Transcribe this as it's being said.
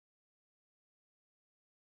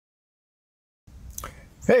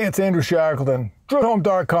Hey, it's Andrew Shackleton,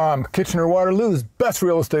 DrillHome.com, Kitchener-Waterloo's best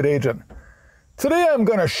real estate agent. Today I'm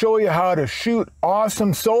going to show you how to shoot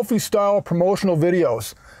awesome selfie-style promotional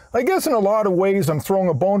videos. I guess in a lot of ways I'm throwing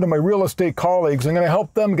a bone to my real estate colleagues. I'm going to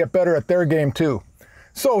help them get better at their game too.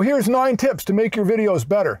 So here's 9 tips to make your videos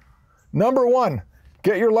better. Number 1,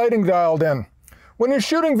 get your lighting dialed in. When you're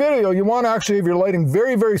shooting video, you want to actually have your lighting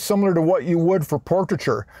very similar to what you would for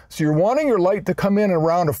portraiture. So you're wanting your light to come in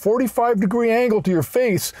around a 45-degree angle to your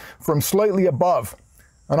face from slightly above.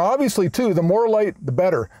 And obviously too, the more light, the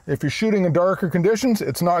better. If you're shooting in darker conditions,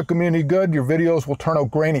 it's not going to be any good. Your videos will turn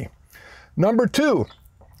out grainy. Number 2,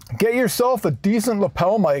 get yourself a decent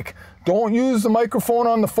lapel mic. Don't use the microphone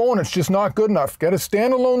on the phone. It's just not good enough. Get a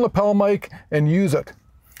standalone lapel mic and use it.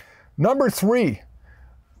 Number 3,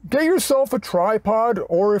 get yourself a tripod,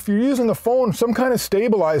 or if you're using a phone, some kind of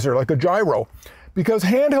stabilizer like a gyro, because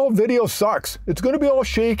handheld video sucks. It's going to be all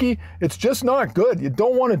shaky. It's just not good. You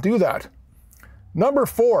don't want to do that. Number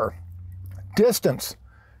 4, distance.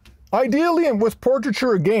 Ideally, with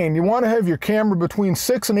portraiture again, you want to have your camera between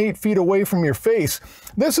 6 and 8 feet away from your face.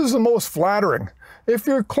 This is the most flattering. If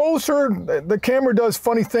you're closer, the camera does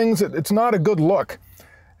funny things. It's not a good look.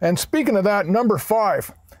 And speaking of that, number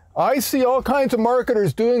 5, I see all kinds of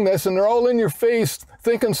marketers doing this and they're all in your face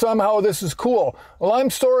thinking somehow this is cool. Well, I'm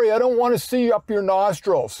sorry, I don't want to see up your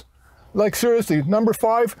nostrils. Like seriously, number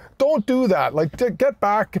 5, don't do that. Like get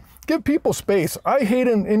back, give people space. I hate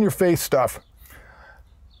in your face stuff.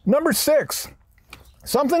 Number 6,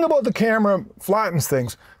 something about the camera flattens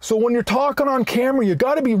things. So when you're talking on camera, you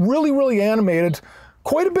got to be really animated,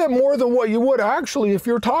 quite a bit more than what you would actually if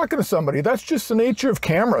you're talking to somebody. That's just the nature of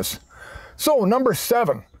cameras. So number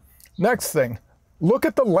 7, next thing, look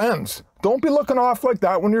at the lens. Don't be looking off like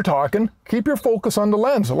that when you're talking. Keep your focus on the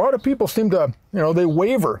lens. A lot of people seem to, they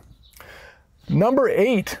waver. Number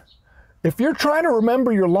 8, if you're trying to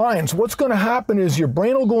remember your lines, what's going to happen is your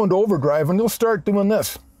brain will go into overdrive and you'll start doing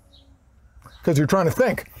this because you're trying to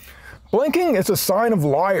think. Blinking is a sign of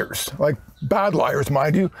liars, like bad liars,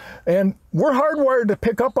 mind you. And we're hardwired to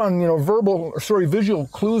pick up on, visual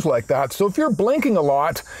clues like that. So if you're blinking a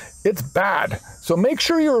lot, it's bad. So make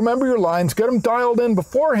sure you remember your lines, get them dialed in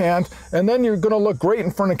beforehand, and then you're going to look great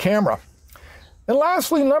in front of camera. And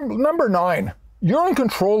lastly, number 9, you're in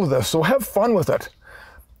control of this, so have fun with it.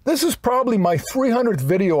 This is probably my 300th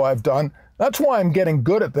video I've done. That's why I'm getting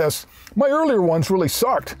good at this. My earlier ones really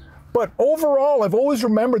sucked. But overall, I've always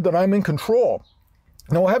remembered that I'm in control.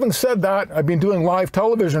 Now, having said that, I've been doing live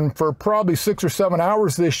television for probably 6 or 7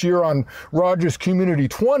 hours this year on Rogers Community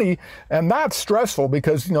 20, and that's stressful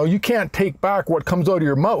because, you can't take back what comes out of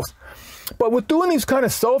your mouth. But with doing these kind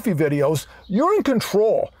of selfie videos, you're in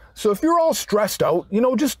control. So if you're all stressed out,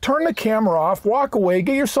 just turn the camera off, walk away,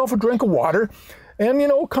 get yourself a drink of water, and,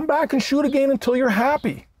 come back and shoot again until you're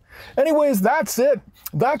happy. Anyways, that's it.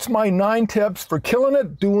 That's my 9 tips for killing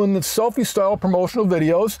it doing the selfie-style promotional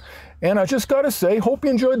videos. And I just got to say, hope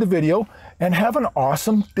you enjoyed the video and have an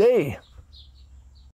awesome day.